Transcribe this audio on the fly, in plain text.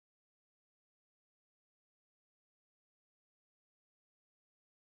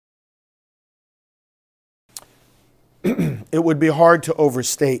it would be hard to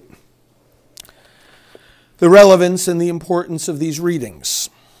overstate the relevance and the importance of these readings.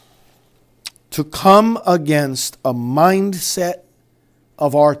 To come against a mindset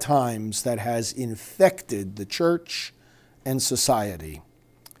of our times that has infected the church and society.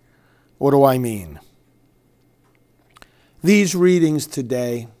 What do I mean? These readings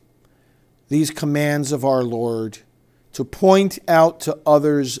today, these commands of our Lord to point out to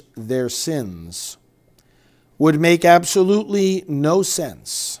others their sins, would make absolutely no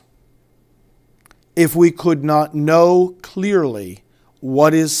sense if we could not know clearly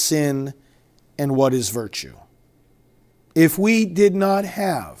what is sin and what is virtue. If we did not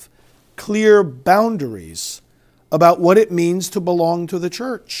have clear boundaries about what it means to belong to the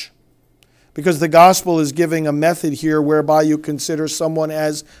church. Because the gospel is giving a method here whereby you consider someone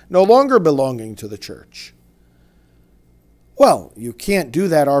as no longer belonging to the church. Well, you can't do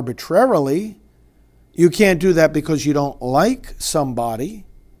that arbitrarily. You can't do that because you don't like somebody.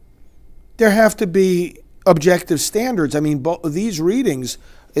 There have to be objective standards. I mean, these readings,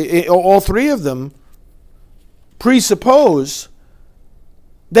 all three of them, presuppose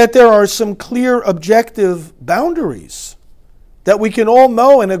that there are some clear objective boundaries that we can all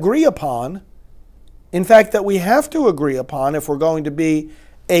know and agree upon. In fact, that we have to agree upon if we're going to be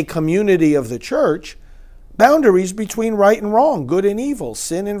a community of the church, boundaries between right and wrong, good and evil,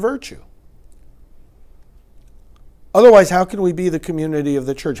 sin and virtue. Otherwise, how can we be the community of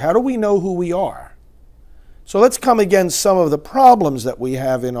the church? How do we know who we are? So let's come against some of the problems that we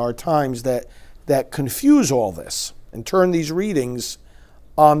have in our times that confuse all this and turn these readings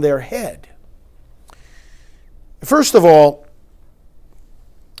on their head. First of all,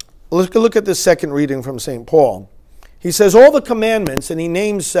 let's look at the second reading from St. Paul. He says all the commandments, and he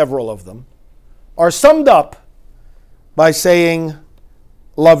names several of them, are summed up by saying,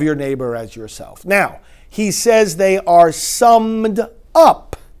 love your neighbor as yourself. Now, he says they are summed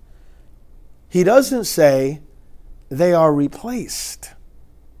up. He doesn't say they are replaced.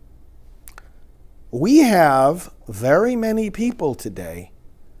 We have very many people today,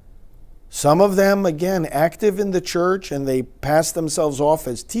 some of them, again, active in the church, and they pass themselves off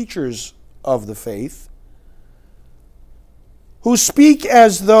as teachers of the faith, who speak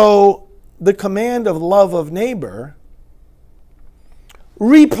as though the command of love of neighbor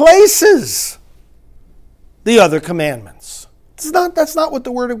replaces the other commandments. That's not what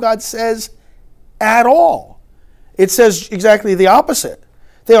the Word of God says at all. It says exactly the opposite.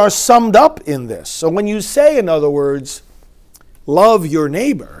 They are summed up in this. So when you say, in other words, love your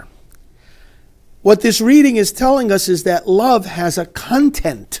neighbor, what this reading is telling us is that love has a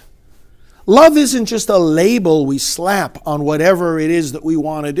content. Love isn't just a label we slap on whatever it is that we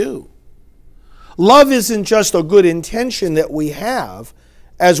want to do. Love isn't just a good intention that we have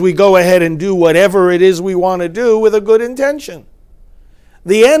as we go ahead and do whatever it is we want to do with a good intention.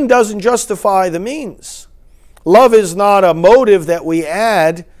 The end doesn't justify the means. Love is not a motive that we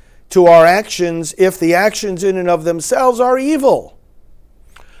add to our actions if the actions in and of themselves are evil.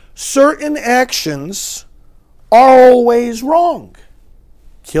 Certain actions are always wrong.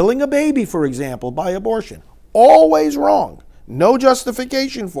 Killing a baby, for example, by abortion, always wrong. No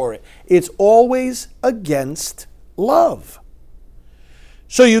justification for it. It's always against love.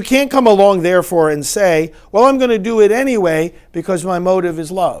 So you can't come along, therefore, and say, well, I'm going to do it anyway because my motive is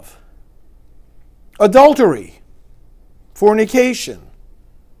love. Adultery, fornication,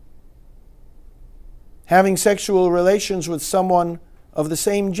 having sexual relations with someone of the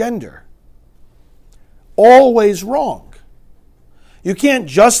same gender, always wrong. You can't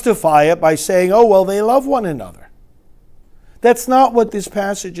justify it by saying, oh, well, they love one another. That's not what this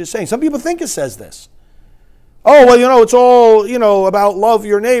passage is saying. Some people think it says this. Oh, well, it's all, about love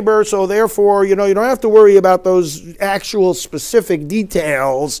your neighbor, so therefore, you don't have to worry about those actual specific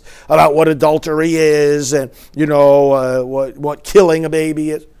details about what adultery is and, what killing a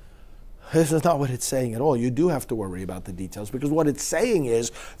baby is. This is not what it's saying at all. You do have to worry about the details because what it's saying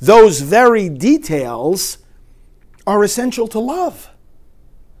is those very details are essential to love.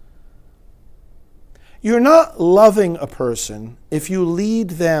 You're not loving a person if you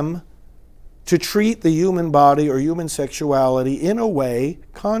lead them to treat the human body or human sexuality in a way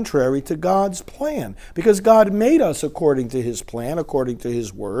contrary to God's plan. Because God made us according to His plan, according to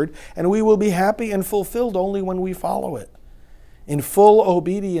His word, and we will be happy and fulfilled only when we follow it. In full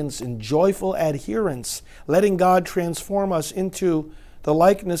obedience and joyful adherence, letting God transform us into the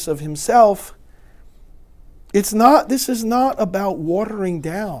likeness of Himself. This is not about watering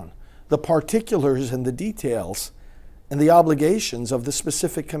down the particulars and the details and the obligations of the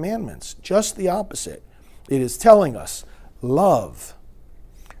specific commandments. Just the opposite. It is telling us love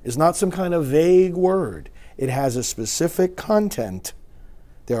is not some kind of vague word. it has a specific content.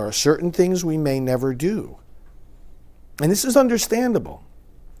 There are certain things we may never do. And this is understandable.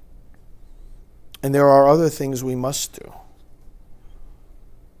 And there are other things we must do.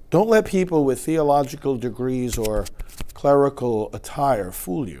 Don't let people with theological degrees or clerical attire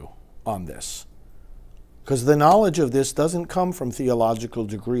fool you on this. Because the knowledge of this doesn't come from theological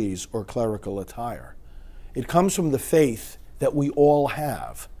degrees or clerical attire. It comes from the faith that we all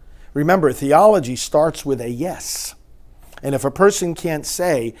have. Remember, theology starts with a yes. And if a person can't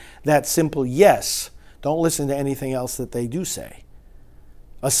say that simple yes, don't listen to anything else that they do say.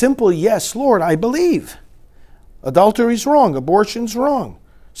 A simple yes, Lord, I believe. Adultery's wrong, abortion's wrong.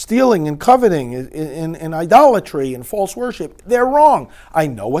 Stealing and coveting and idolatry and false worship, they're wrong. I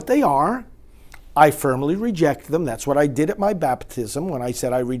know what they are. I firmly reject them. That's what I did at my baptism when I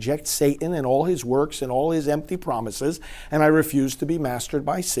said I reject Satan and all his works and all his empty promises, and I refuse to be mastered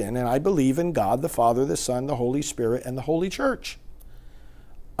by sin, and I believe in God, the Father, the Son, the Holy Spirit, and the Holy Church.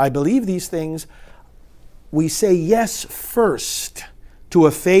 I believe these things. We say yes first to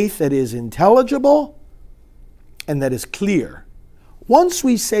a faith that is intelligible and that is clear. Once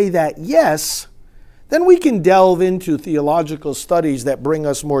we say that yes, then we can delve into theological studies that bring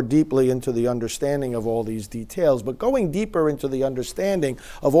us more deeply into the understanding of all these details. But going deeper into the understanding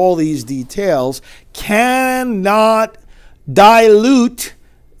of all these details cannot dilute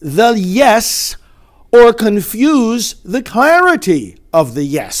the yes or confuse the clarity of the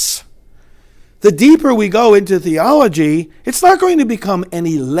yes. The deeper we go into theology, it's not going to become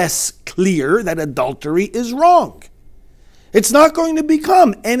any less clear that adultery is wrong. It's not going to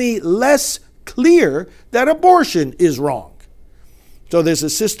become any less clear that abortion is wrong. So there's a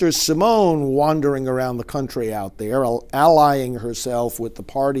Sister Simone wandering around the country out there, allying herself with the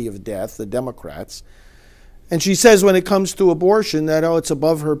party of death, the Democrats. And she says when it comes to abortion that, it's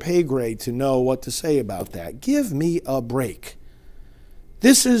above her pay grade to know what to say about that. Give me a break.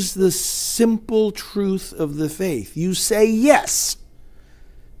 This is the simple truth of the faith. You say yes.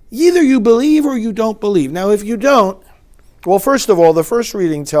 Either you believe or you don't believe. Now, if you don't, well, first of all, the first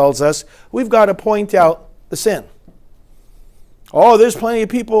reading tells us we've got to point out the sin. Oh, there's plenty of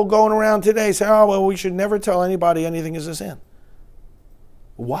people going around today saying, well, we should never tell anybody anything is a sin.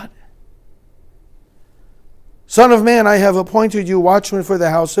 What? Son of man, I have appointed you watchman for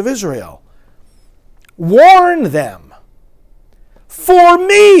the house of Israel. Warn them. For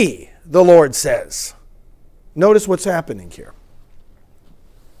me, the Lord says. Notice what's happening here.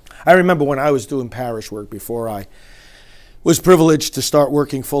 I remember when I was doing parish work before I was privileged to start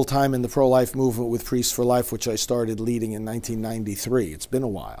working full-time in the pro-life movement with Priests for Life, which I started leading in 1993. It's been a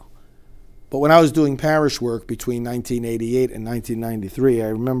while. But when I was doing parish work between 1988 and 1993, I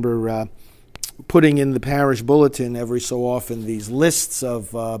remember putting in the parish bulletin every so often these lists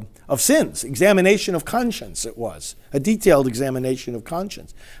of sins, examination of conscience it was, a detailed examination of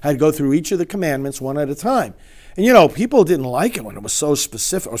conscience. I'd go through each of the commandments one at a time. And people didn't like it when it was so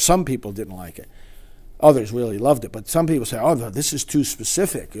specific, or some people didn't like it. Others really loved it, but some people say, this is too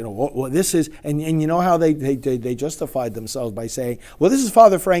specific. What this is, and you know how they justified themselves by saying, well, this is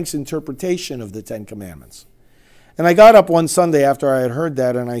Father Frank's interpretation of the Ten Commandments. And I got up one Sunday after I had heard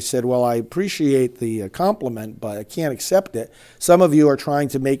that, and I said, well, I appreciate the compliment, but I can't accept it. Some of you are trying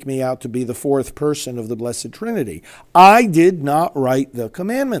to make me out to be the fourth person of the Blessed Trinity. I did not write the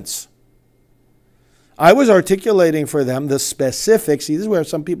commandments. I was articulating for them the specifics. See, this is where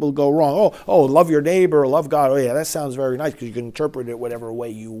some people go wrong. Oh, love your neighbor, love God. Oh, yeah, that sounds very nice because you can interpret it whatever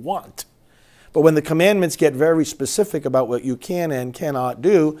way you want. But when the commandments get very specific about what you can and cannot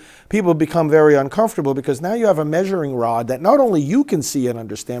do, people become very uncomfortable because now you have a measuring rod that not only you can see and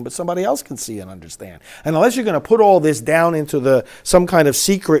understand, but somebody else can see and understand. And unless you're going to put all this down into some kind of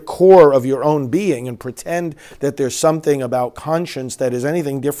secret core of your own being and pretend that there's something about conscience that is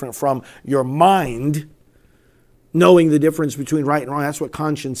anything different from your mind, knowing the difference between right and wrong, that's what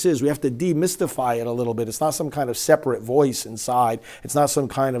conscience is. We have to demystify it a little bit. It's not some kind of separate voice inside. It's not some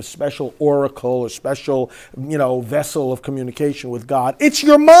kind of special oracle or special, vessel of communication with God. It's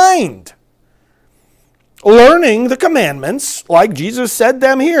your mind. Learning the commandments, like Jesus said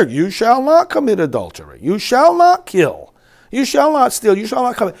them here. You shall not commit adultery. You shall not kill. You shall not steal. You shall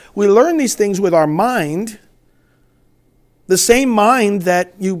not covet. We learn these things with our mind. The same mind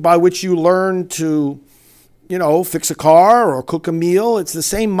by which you learn to fix a car or cook a meal. It's the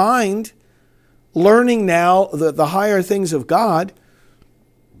same mind learning now the higher things of God.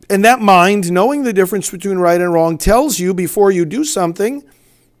 And that mind, knowing the difference between right and wrong, tells you before you do something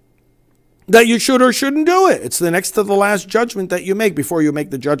that you should or shouldn't do it. It's the next to the last judgment that you make before you make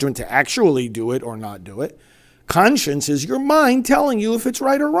the judgment to actually do it or not do it. Conscience is your mind telling you if it's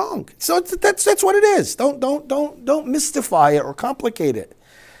right or wrong. So that's what it is. Don't mystify it or complicate it.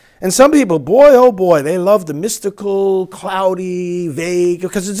 And some people, boy, oh boy, they love the mystical, cloudy, vague,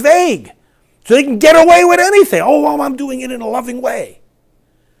 because it's vague. So they can get away with anything. Oh, well, I'm doing it in a loving way.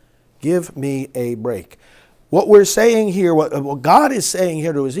 Give me a break. What we're saying here, what God is saying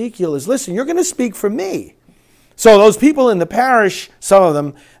here to Ezekiel is, listen, you're going to speak for me. So those people in the parish, some of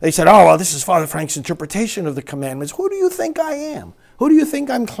them, they said, oh, well, this is Father Frank's interpretation of the commandments. Who do you think I am? Who do you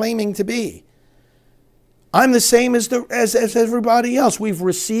think I'm claiming to be? I'm the same as everybody else. We've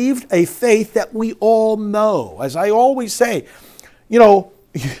received a faith that we all know. As I always say, you know,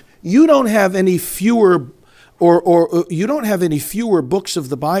 you don't have any fewer or you don't have any fewer books of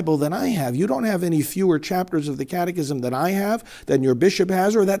the Bible than I have. You don't have any fewer chapters of the Catechism than I have, than your bishop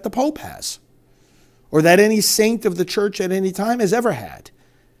has, or that the Pope has, or that any saint of the church at any time has ever had.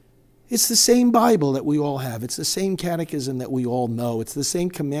 It's the same Bible that we all have. It's the same catechism that we all know. It's the same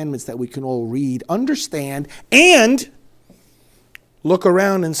commandments that we can all read, understand, and look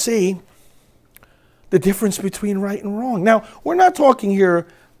around and see the difference between right and wrong. Now, we're not talking here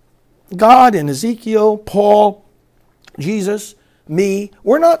God and Ezekiel, Paul, Jesus, me.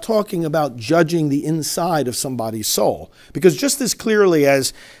 We're not talking about judging the inside of somebody's soul. Because just as clearly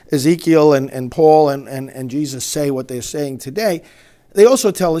as Ezekiel and Paul and Jesus say what they're saying today, they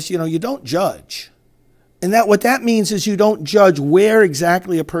also tell us, you know, you don't judge. And that what that means is you don't judge where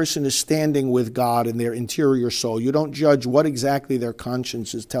exactly a person is standing with God in their interior soul. You don't judge what exactly their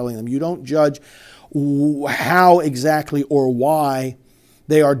conscience is telling them. You don't judge how exactly or why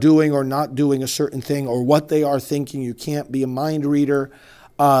they are doing or not doing a certain thing, or what they are thinking. You can't be a mind reader.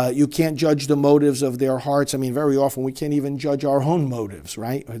 You can't judge the motives of their hearts. I mean, very often we can't even judge our own motives,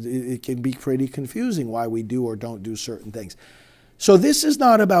 right? It can be pretty confusing why we do or don't do certain things. So this is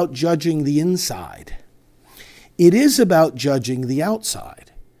not about judging the inside. It is about judging the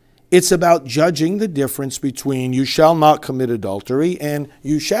outside. It's about judging the difference between you shall not commit adultery and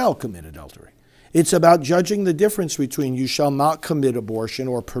you shall commit adultery. It's about judging the difference between you shall not commit abortion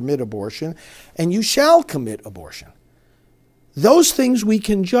or permit abortion and you shall commit abortion. Those things we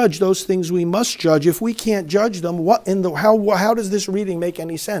can judge. Those things we must judge. If we can't judge them, how does this reading make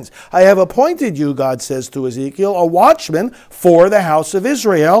any sense? I have appointed you, God says to Ezekiel, a watchman for the house of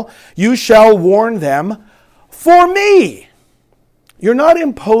Israel. You shall warn them for me. You're not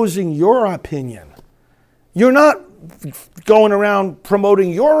imposing your opinion. You're not going around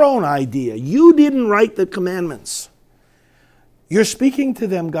promoting your own idea. You didn't write the commandments. You're speaking to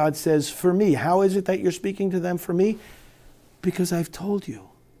them, God says, for me. How is it that you're speaking to them for me? Because I've told you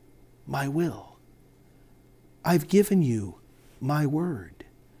my will. I've given you my word.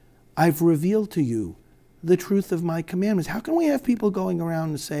 I've revealed to you the truth of my commandments. How can we have people going around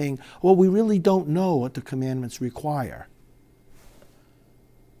and saying, well, we really don't know what the commandments require?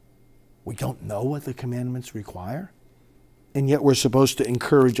 We don't know what the commandments require, and yet we're supposed to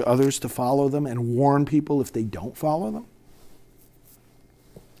encourage others to follow them and warn people if they don't follow them?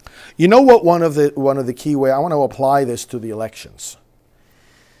 You know what one of the key ways, I want to apply this to the elections.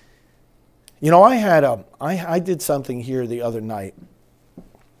 You know, I did something here the other night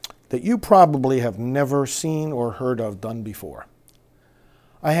that you probably have never seen or heard of done before.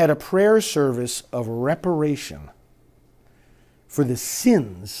 I had a prayer service of reparation for the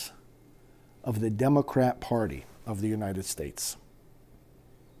sins of the Democrat Party of the United States.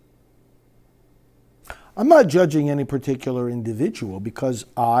 I'm not judging any particular individual because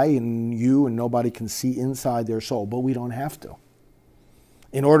I and you and nobody can see inside their soul, but we don't have to.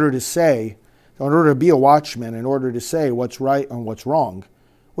 In order to be a watchman, in order to say what's right and what's wrong,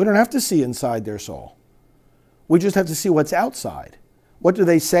 we don't have to see inside their soul. We just have to see what's outside. What do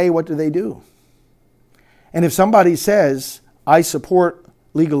they say? What do they do? And if somebody says, I support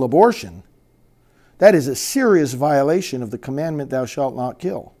legal abortion, that is a serious violation of the commandment, thou shalt not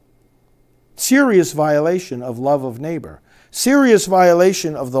kill. Serious violation of love of neighbor. Serious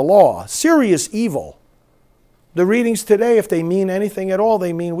violation of the law. Serious evil. The readings today, if they mean anything at all,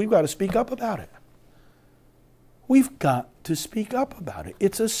 they mean we've got to speak up about it. We've got to speak up about it.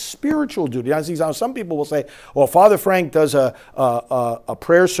 It's a spiritual duty. As some people will say, well, Father Frank does a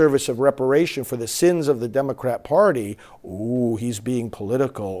prayer service of reparation for the sins of the Democrat Party. Ooh, he's being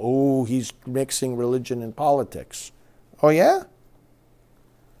political. Ooh, he's mixing religion and politics. Oh, yeah?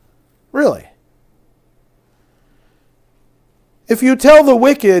 Really? If you tell the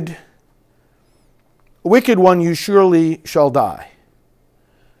wicked one, you surely shall die.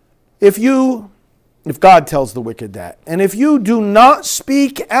 If God tells the wicked that, and if you do not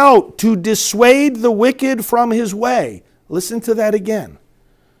speak out to dissuade the wicked from his way, listen to that again.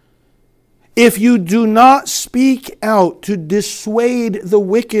 if you do not speak out to dissuade the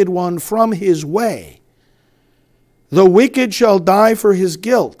wicked one from his way, the wicked shall die for his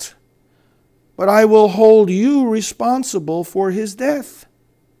guilt, but I will hold you responsible for his death.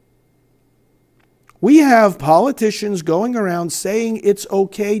 We have politicians going around saying it's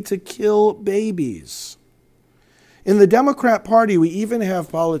okay to kill babies. In the Democrat Party, we even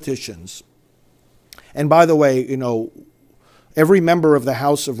have politicians. And by the way, every member of the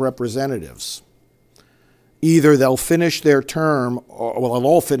House of Representatives, either they'll finish their term, or they'll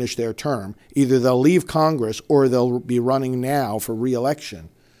all finish their term. Either they'll leave Congress or they'll be running now for re-election.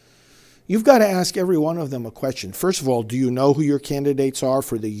 You've got to ask every one of them a question. First of all, do you know who your candidates are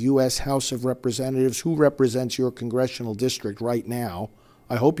for the U.S. House of Representatives? Who represents your congressional district right now?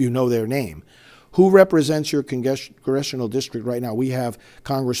 I hope you know their name. Who represents your congressional district right now? We have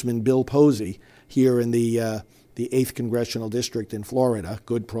Congressman Bill Posey here in the 8th Congressional District in Florida,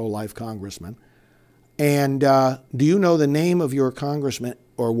 good pro-life congressman. And do you know the name of your congressman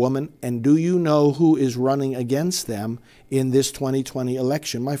or woman? And do you know who is running against them in this 2020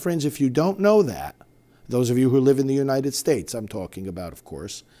 election? My friends, if you don't know that, those of you who live in the United States, I'm talking about, of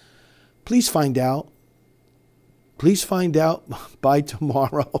course, please find out. Please find out by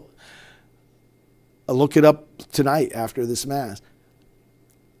tomorrow. I'll look it up tonight after this Mass.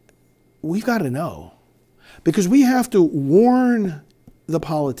 We've got to know, because we have to warn the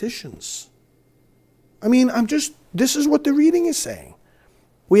politicians. I mean, this is what the reading is saying.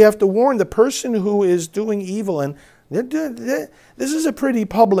 We have to warn the person who is doing evil, and this is a pretty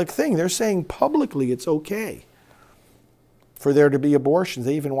public thing. They're saying publicly it's okay for there to be abortions.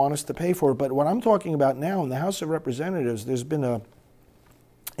 They even want us to pay for it. But what I'm talking about now in the House of Representatives, there's been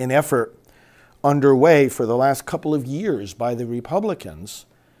an effort underway for the last couple of years by the Republicans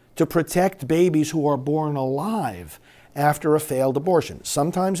to protect babies who are born alive after a failed abortion.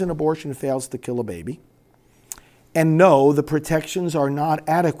 Sometimes an abortion fails to kill a baby. And no, the protections are not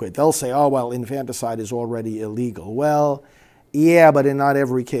adequate. They'll say, oh, well, infanticide is already illegal. Well, yeah, but in not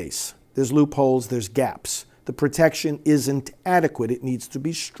every case. There's loopholes, there's gaps. The protection isn't adequate. It needs to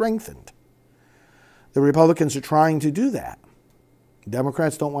be strengthened. The Republicans are trying to do that.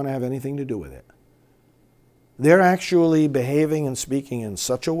 Democrats don't want to have anything to do with it. They're actually behaving and speaking in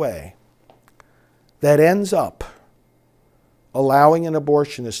such a way that ends up allowing an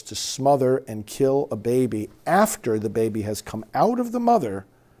abortionist to smother and kill a baby after the baby has come out of the mother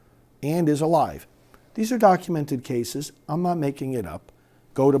and is alive. These are documented cases. I'm not making it up.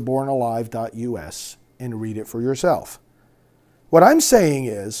 Go to bornalive.us and read it for yourself. What I'm saying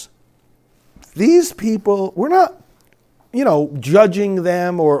is, these people, we're not, judging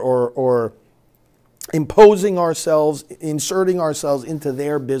them or imposing ourselves, inserting ourselves into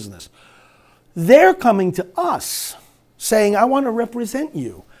their business. They're coming to us saying, I want to represent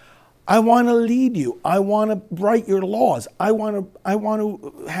you. I want to lead you. I want to write your laws. I want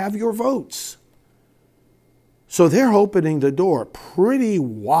to have your votes. So they're opening the door pretty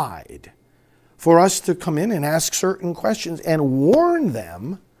wide for us to come in and ask certain questions and warn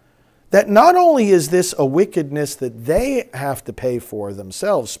them that not only is this a wickedness that they have to pay for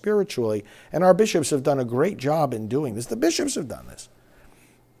themselves spiritually, and our bishops have done a great job in doing this. The bishops have done this.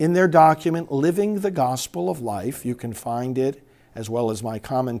 In their document, Living the Gospel of Life, you can find it, as well as my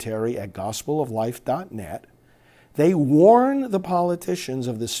commentary, at gospeloflife.net. They warn the politicians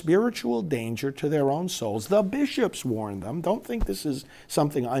of the spiritual danger to their own souls. The bishops warn them. Don't think this is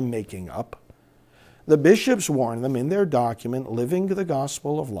something I'm making up. The bishops warn them in their document, Living the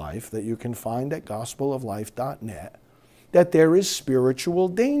Gospel of Life, that you can find at gospeloflife.net, that there is spiritual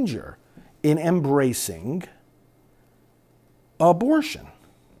danger in embracing abortion.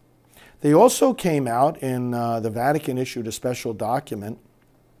 They also came out in the Vatican issued a special document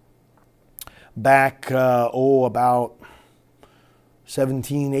back, about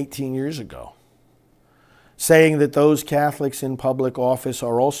 17, 18 years ago, saying that those Catholics in public office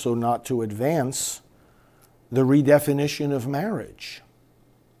are also not to advance the redefinition of marriage.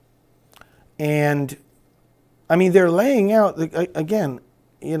 And, I mean, they're laying out, again,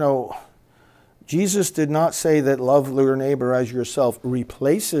 Jesus did not say that love your neighbor as yourself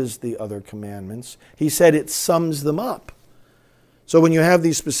replaces the other commandments. He said it sums them up. So when you have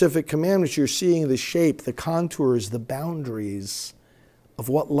these specific commandments, you're seeing the shape, the contours, the boundaries of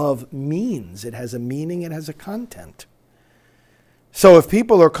what love means. It has a meaning, it has a content. So if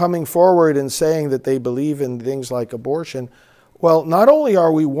people are coming forward and saying that they believe in things like abortion, well, not only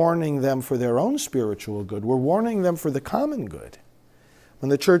are we warning them for their own spiritual good, we're warning them for the common good. When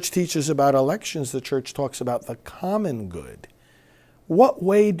the church teaches about elections, the church talks about the common good. What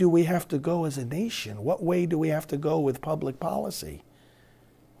way do we have to go as a nation? What way do we have to go with public policy?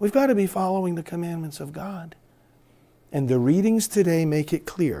 We've got to be following the commandments of God. And the readings today make it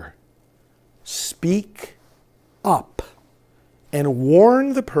clear. Speak up and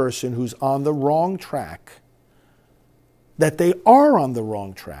warn the person who's on the wrong track that they are on the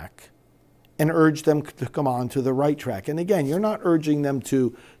wrong track, and urge them to come on to the right track. And again, you're not urging them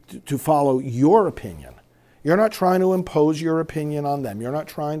to follow your opinion. You're not trying to impose your opinion on them. You're not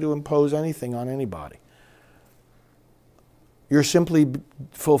trying to impose anything on anybody. You're simply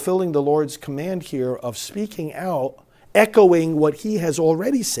fulfilling the Lord's command here of speaking out, echoing what he has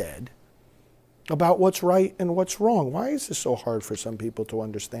already said about what's right and what's wrong. Why is this so hard for some people to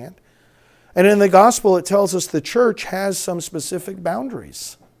understand? And in the gospel, it tells us the church has some specific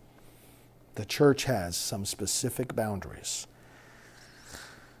boundaries. The church has some specific boundaries.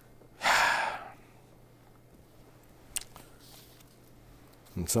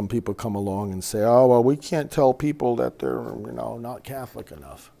 And some people come along and say, oh, well, we can't tell people that they're, not Catholic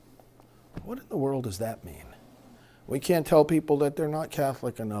enough. What in the world does that mean? We can't tell people that they're not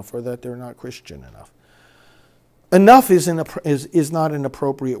Catholic enough or that they're not Christian enough. Enough is not an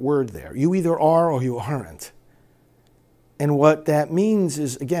appropriate word there. You either are or you aren't. And what that means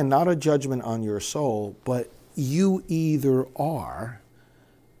is, again, not a judgment on your soul, but you either are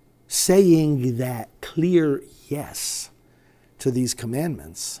saying that clear yes to these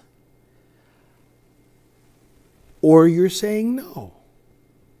commandments, or you're saying no.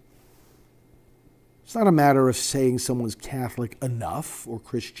 It's not a matter of saying someone's Catholic enough or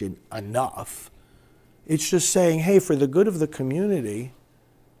Christian enough. It's just saying, hey, for the good of the community,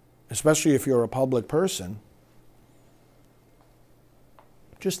 especially if you're a public person,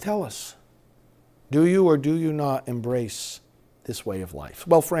 just tell us. Do you or do you not embrace this way of life?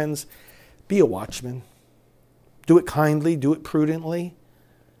 Well, friends, be a watchman. Do it kindly, do it prudently,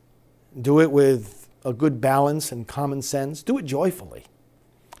 do it with a good balance and common sense, do it joyfully.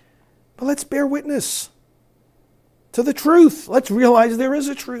 But let's bear witness to the truth. Let's realize there is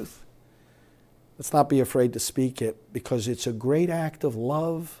a truth. Let's not be afraid to speak it, because it's a great act of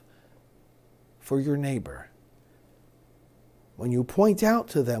love for your neighbor. When you point out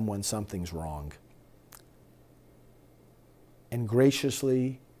to them when something's wrong and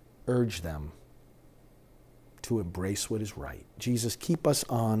graciously urge them to embrace what is right. Jesus, keep us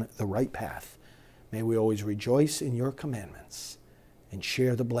on the right path. May we always rejoice in your commandments and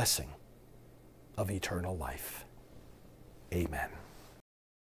share the blessing of eternal life. Amen.